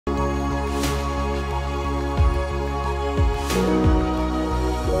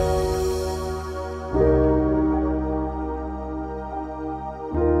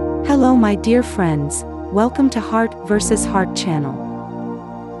Hello my dear friends, welcome to Heart vs. Heart channel.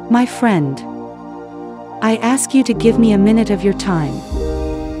 My friend, I ask you to give me a minute of your time.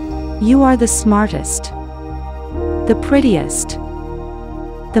 You are the smartest, the prettiest,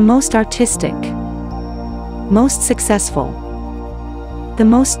 the most artistic, most successful, the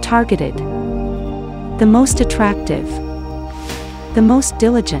most targeted, the most attractive, the most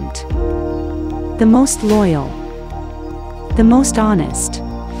diligent, the most loyal, the most honest,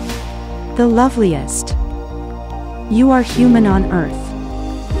 the loveliest. You are human on earth.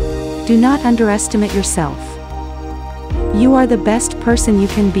 Do not underestimate yourself. You are the best person you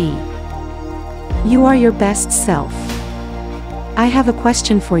can be. You are your best self. I have a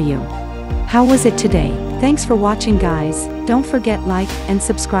question for you. How was it today? Thanks for watching guys. Don't forget like and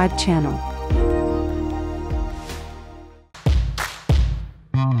subscribe channel.